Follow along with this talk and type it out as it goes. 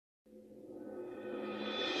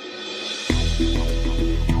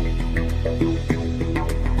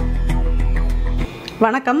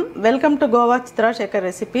வணக்கம் welcome to Goa Chitra Shekar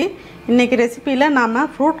recipe. இன்றைக்கி ரெசிப்பியில் நாம்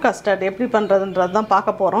ஃப்ரூட் கஸ்டர்ட் எப்படி பண்ணுறதுன்றது தான்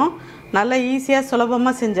பார்க்க போகிறோம். நல்லா ஈஸியாக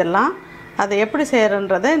சுலபமாக செஞ்சிடலாம். அதை எப்படி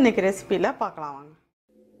செய்கிறன்றதை இன்றைக்கி ரெசிப்பியில் பார்க்கலாம் வாங்க.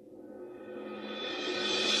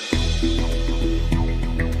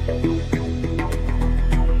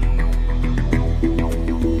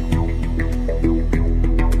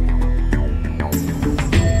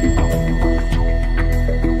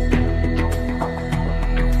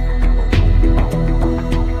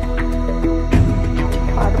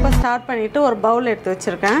 ஸ்டார்ட் பண்ணிவிட்டு ஒரு பவுல் எடுத்து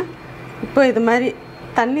வச்சுருக்கேன். இப்போ இது மாதிரி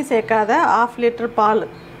தண்ணி சேர்க்காத 1/2 லிட்டர் பால்,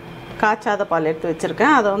 காய்ச்சாத பால் எடுத்து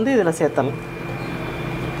வச்சுருக்கேன். அதை இதில் சேர்த்தலாம்.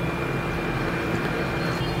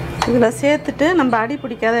 இதில் சேர்த்துட்டு நம்ம அடி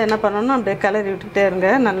பிடிக்காத என்ன பண்ணணும், அப்படியே கிளறி விட்டுக்கிட்டே இருங்க.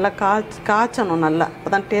 நல்லா காய்ச்சணும், நல்லா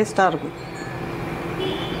அப்போ தான் டேஸ்ட்டாக இருக்கும்.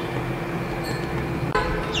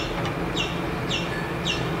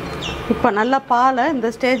 இப்போ நல்லா பாலை இந்த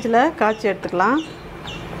ஸ்டேஜில் காய்ச்சி எடுத்துக்கலாம்.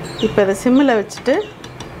 இப்போ இதை சிம்மில் வச்சுட்டு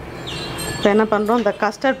இப்போ என்ன பண்ணுறோம், இந்த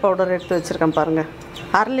கஸ்டர்ட் பவுடர் எடுத்து வச்சுருக்கேன் பாருங்கள்.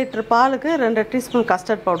 1/2 லிட்டர் பாலுக்கு 2 டீஸ்பூன்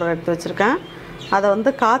கஸ்டர்ட் பவுடர் எடுத்து வச்சுருக்கேன்.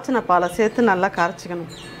 அதை காய்ச்சின பாலை சேர்த்து நல்லா கரைச்சிக்கணும்.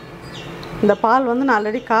 இந்த பால் நான்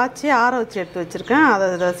ஆல்ரெடி காய்ச்சி ஆற வச்சு எடுத்து வச்சுருக்கேன்.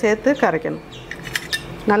 அதை சேர்த்து கரைக்கணும்.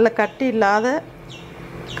 நல்ல கட்டி இல்லாத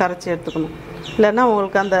கரைச்சி எடுத்துக்கணும். இல்லைன்னா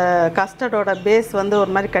உங்களுக்கு அந்த கஸ்டர்டோட பேஸ்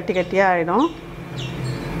ஒரு மாதிரி கட்டி கட்டியாக ஆகிடும்.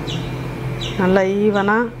 நல்லா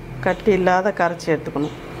ஈவனாக கட்டி இல்லாத கரைச்சி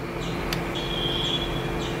எடுத்துக்கணும்.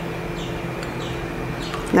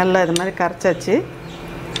 நல்லா இது மாதிரி கரைச்சாச்சு.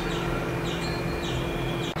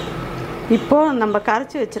 இப்போது நம்ம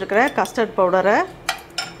கரைச்சி வச்சுருக்கிற கஸ்டர்ட் பவுடரை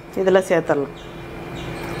இதில் சேர்த்துடலாம்.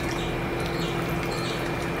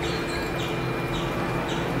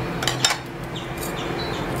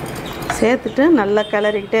 சேர்த்துட்டு நல்லா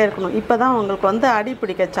கிளறிக்கிட்டே இருக்கணும். இப்போ தான் உங்களுக்கு அடி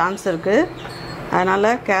பிடிக்க சான்ஸ் இருக்குது.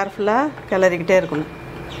 அதனால் கேர்ஃபுல்லாக கிளறிக்கிட்டே இருக்கணும்.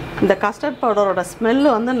 இந்த கஸ்டர்ட் பவுடரோட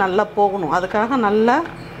ஸ்மெல்லு நல்லா போகணும். அதுக்காக நல்லா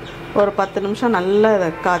ஒரு 10 நிமிஷம் நல்லா இதை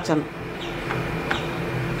காய்ச்சணும்.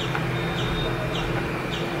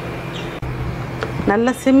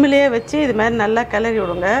 நல்லா சிம்மிலே வச்சு இது மாதிரி நல்லா கிளறி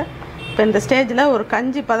விடுங்க. இப்போ இந்த ஸ்டேஜில் ஒரு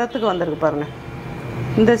கஞ்சி பதத்துக்கு வந்திருக்கு பாருங்கள்.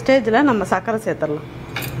 இந்த ஸ்டேஜில் நம்ம சர்க்கரை சேர்த்துடலாம்.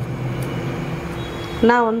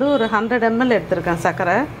 நான் ஒரு 100 ml எடுத்திருக்கேன்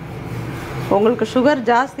சர்க்கரை. உங்களுக்கு சுகர்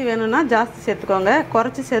ஜாஸ்தி வேணும்னா ஜாஸ்தி சேர்த்துக்கோங்க.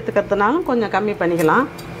 குறைச்சி சேர்த்துக்கிறதுனாலும் கொஞ்சம் கம்மி பண்ணிக்கலாம்.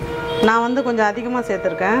 நான் கொஞ்சம் அதிகமாக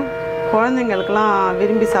சேர்த்துருக்கேன். குழந்தைங்களுக்கெல்லாம்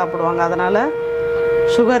விரும்பி சாப்பிடுவாங்க. அதனால்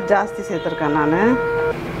சுகர் ஜாஸ்தி சேர்த்துருக்கேன் நான்.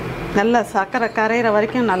 நல்லா சர்க்கரை கரையிற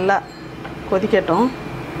வரைக்கும் நல்லா கொதிக்கட்டும்.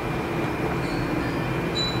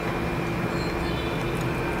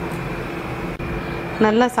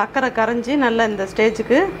 நல்லா சர்க்கரை கரைஞ்சி நல்லா இந்த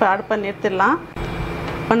ஸ்டேஜுக்கு இப்போ அடுப்பை நிறுத்திடலாம்.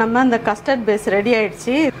 இப்போ நம்ம இந்த கஸ்டர்ட் பேஸ் ரெடி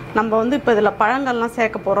ஆகிடுச்சு. நம்ம இப்போ இதில் பழங்கள்லாம்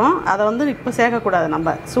சேர்க்க போகிறோம். அதை இப்போ சேர்க்கக்கூடாது.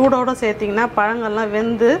 நம்ம சூடோடு சேர்த்திங்கன்னா பழங்கள்லாம்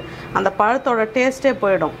வெந்து அந்த பழத்தோட டேஸ்ட்டே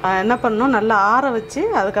போயிடும். என்ன பண்ணணும், நல்லா ஆற வச்சு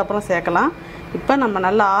அதுக்கப்புறம் சேர்க்கலாம். இப்போ நம்ம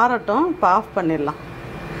நல்லா ஆறட்டும். இப்போ ஆஃப் பண்ணிடலாம்.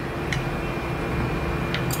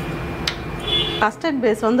 கஸ்டர்ட்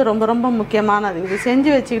பேஸ் ரொம்ப ரொம்ப முக்கியமானது. இது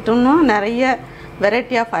செஞ்சு வச்சுக்கிட்டோம்னா நிறைய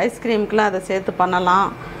வெரைட்டி ஆஃப் ஐஸ்கிரீமுக்கெலாம் அதை சேர்த்து பண்ணலாம்.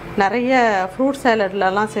 நிறைய ஃப்ரூட்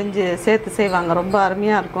சாலட்லலாம் சேர்த்து செய்வாங்க. ரொம்ப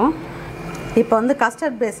அருமையாக இருக்கும். இப்போ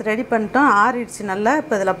கஸ்டர்ட் பேஸ் ரெடி பண்ணிட்டோம். ஆறிடுச்சு நல்லா.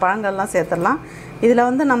 இப்போ இதில் பழங்கள்லாம் சேர்த்துடலாம்.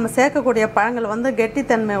 இதில் நம்ம சேர்க்கக்கூடிய பழங்கள்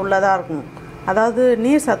கெட்டித்தன்மை உள்ளதாக இருக்கும். அதாவது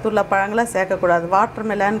நீர் சத்துள்ள பழங்களை சேர்க்கக்கூடாது. வாட்டர்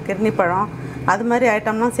மெலன், கிர்னி பழம், அது மாதிரி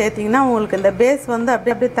ஐட்டம்லாம் சேர்த்திங்கன்னா உங்களுக்கு இந்த பேஸ்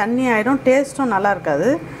அப்படியே தண்ணி ஆகிடும். டேஸ்ட்டும் நல்லா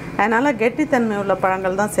இருக்காது. அதனால் கெட்டித்தன்மை உள்ள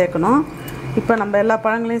பழங்கள் தான் சேர்க்கணும். இப்போ நம்ம எல்லா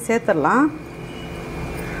பழங்களையும் சேர்த்துடலாம்.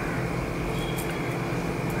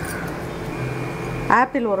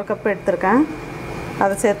 ஆப்பிள் 1 கப் எடுத்திருக்கேன்.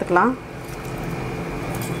 அதை சேர்த்துக்கலாம்.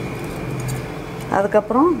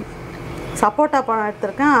 அதுக்கப்புறம் சப்போட்டா பழம்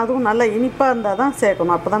எடுத்திருக்கேன். அதுவும் நல்லா இனிப்பாக இருந்தால் தான்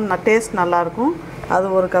சேர்க்கணும். அப்போ தான் டேஸ்ட் நல்லாயிருக்கும். அது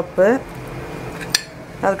 1 கப்பு.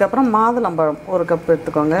 அதுக்கப்புறம் மாதுளம்பழம் 1 கப்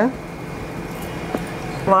எடுத்துக்கோங்க.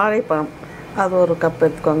 வாழைப்பழம் அது 1 கப்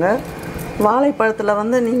எடுத்துக்கோங்க.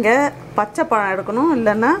 வாழைப்பழத்தில் நீங்கள் பச்சை பழம் எடுக்கணும்,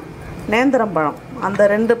 இல்லைன்னா நேந்திரம் பழம். அந்த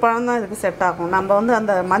 2 பழம் தான் இதுக்கு செட் ஆகும். நம்ம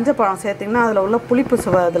அந்த மஞ்சள் பழம் சேர்த்திங்கன்னா அதில் உள்ள புளிப்பு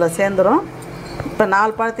சுவை அதில் சேர்ந்துடும். இப்போ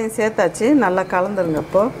 4 பழத்தையும் சேர்த்தாச்சு. நல்லா கலந்துருங்க.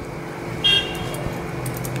 இப்போது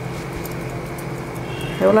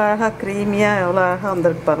எவ்வளோ அழகாக க்ரீமியாக எவ்வளோ அழகாக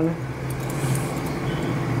வந்திருக்கு பாருங்கள்.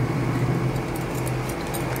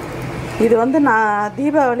 இது நான்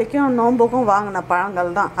தீபாவளிக்கும் நோம்புக்கும் வாங்கின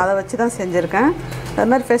பழங்கள் தான். அதை வச்சு தான் செஞ்சுருக்கேன். அது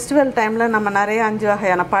மாதிரி ஃபெஸ்டிவல் டைமில் நம்ம நிறைய 5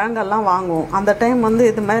 வகையான பழங்கள்லாம் வாங்குவோம். அந்த டைம்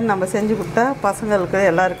இது மாதிரி நம்ம செஞ்சு கொடுத்தா பசங்களுக்கு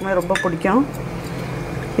எல்லாருக்குமே ரொம்ப பிடிக்கும்.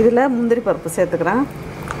 இதில் முந்திரி பருப்பு சேர்த்துக்கிறேன்.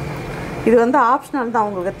 இது ஆப்ஷனல் தான்.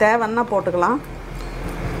 உங்களுக்கு தேவைன்னா போட்டுக்கலாம்.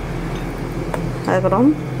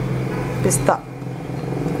 அதுக்கப்புறம் பிஸ்தா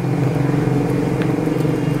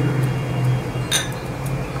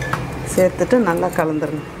சேர்த்துட்டு நல்லா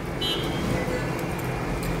கலந்துருங்க.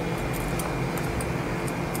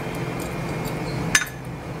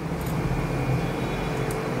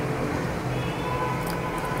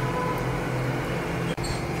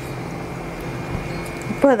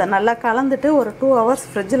 இப்போ இதை நல்லா கலந்துட்டு ஒரு 2 hours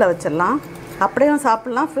ஃப்ரிட்ஜில் வச்சிடலாம். அப்படியே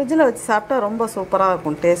சாப்பிட்லாம். ஃப்ரிட்ஜில் வச்சு சாப்பிட்டா ரொம்ப சூப்பராக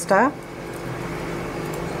இருக்கும் டேஸ்ட்டாக.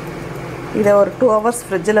 இதை ஒரு 2 hours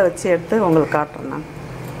ஃப்ரிட்ஜில் வச்சு எடுத்து உங்களுக்கு காட்டுறேன் நான்.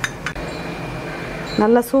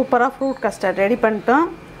 நல்லா சூப்பராக ஃப்ரூட் கஸ்டர்ட் ரெடி பண்ணிட்டோம்.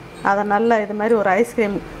 அதை நல்லா இது மாதிரி ஒரு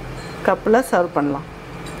ஐஸ்கிரீம் கப்பில் சர்வ் பண்ணலாம்.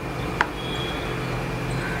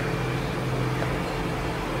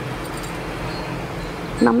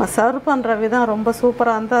 நம்ம சர்வ் பண்ணுற விதம் ரொம்ப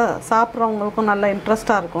சூப்பராக இருந்தால் சாப்பிட்றவங்களுக்கும் நல்ல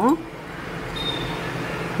இன்ட்ரெஸ்ட்டாக இருக்கும்.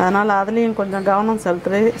 அதனால் அதுலேயும் கொஞ்சம் கவனம்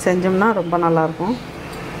செலுத்தி செஞ்சோம்னா ரொம்ப நல்லாயிருக்கும்.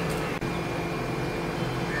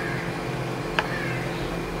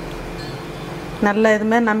 நல்ல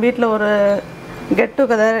இதுமாதிரி நம்ம வீட்டில் ஒரு கெட்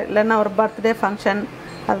டுகெதர் இல்லைன்னா ஒரு பர்த்டே ஃபங்க்ஷன்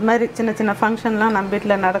அது மாதிரி சின்ன சின்ன ஃபங்க்ஷன்லாம் நம்ம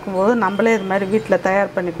வீட்டில் நடக்கும்போது நம்மளே இது மாதிரி வீட்டில்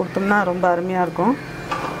தயார் பண்ணி கொடுத்தோம்னா ரொம்ப அருமையாக இருக்கும்.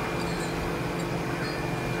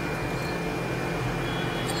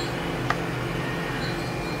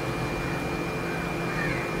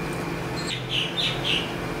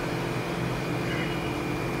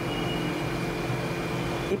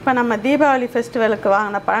 இப்போ நம்ம தீபாவளி ஃபெஸ்டிவலுக்கு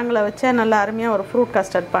வாங்கின பழங்களை வச்சே நல்லா அருமையாக ஒரு ஃப்ரூட்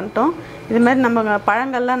கஸ்டர்ட் பண்ணிட்டோம். இதுமாதிரி நம்ம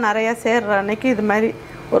பழங்கள்லாம் நிறையா சேர்கிற அன்றைக்கி இது மாதிரி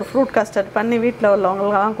ஒரு ஃப்ரூட் கஸ்டர்ட் பண்ணி வீட்டில்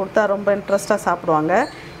உள்ளவங்களுக்கெல்லாம் கொடுத்தா ரொம்ப இன்ட்ரெஸ்ட்டாக சாப்பிடுவாங்க.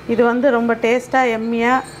 இது வந்து ரொம்ப டேஸ்ட்டாக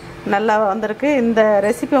எம்மியாக நல்லா வந்திருக்கு. இந்த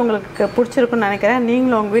ரெசிபி உங்களுக்கு பிடிச்சிருக்குன்னு நினைக்கிறேன்.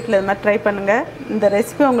 நீங்களும் உங்கள் வீட்டில் இது மாதிரி ட்ரை பண்ணுங்கள். இந்த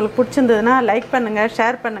ரெசிபி உங்களுக்கு பிடிச்சிருந்ததுன்னா லைக் பண்ணுங்கள்,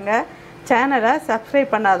 ஷேர் பண்ணுங்கள். சேனலை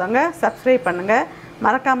சப்ஸ்கிரைப் பண்ணாதவங்க சப்ஸ்கிரைப் பண்ணுங்கள்.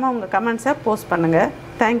 மறக்காமல் உங்கள் கமெண்ட்ஸை போஸ்ட் பண்ணுங்கள்.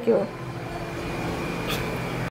 தேங்க்யூ.